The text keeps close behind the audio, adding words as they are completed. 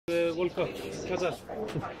World Cup, Qatar?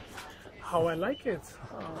 How I like it?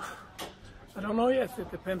 I don't know yet. It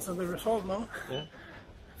depends on the result, no? Yeah.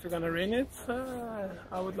 If you're gonna win it,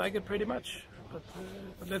 I would like it pretty much. But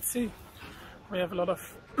let's see. We have a lot of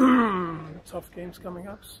tough games coming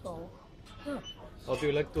up, so yeah. How do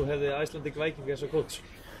you like to have the Icelandic Viking as a coach?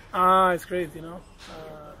 It's great, you know.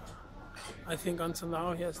 I think until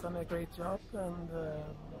now he has done a great job, and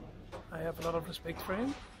I have a lot of respect for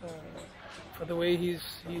him, for the way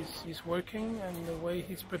he's working and the way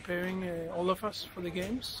he's preparing all of us for the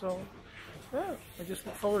games. So yeah, I just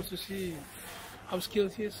look forward to see how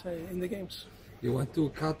skilled he is in the games. You went to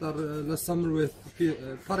Qatar last summer with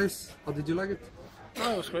Paris. How did you like it?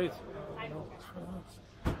 Oh, it was great.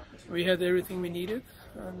 We had everything we needed,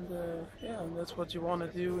 and yeah, and that's what you want to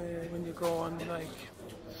do when you go on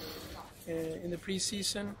in the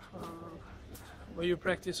pre-season, where you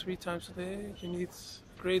practice 3 times a day. You need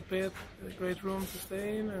a great bed, a great room to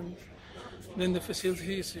stay in, and then the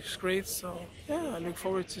facilities is great. So yeah, I look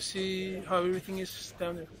forward to see how everything is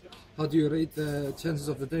down there. How do you rate the chances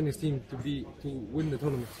of the Danish team to win the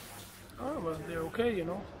tournament? Oh, well, they're okay, you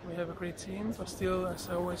know. We have a great team, but still, as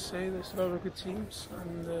I always say, there's a lot of good teams,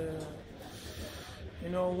 and you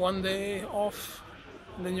know, one day off,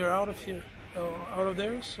 and then you're out of here, out of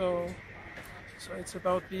there. So it's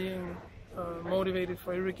about being motivated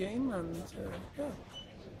for every game, and yeah.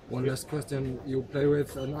 One last question: you play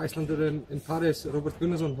with an Icelander in Paris, Robert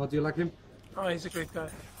Gunnarsson. How do you like him? Oh, he's a great guy,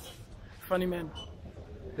 funny man.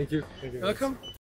 Thank you. Welcome.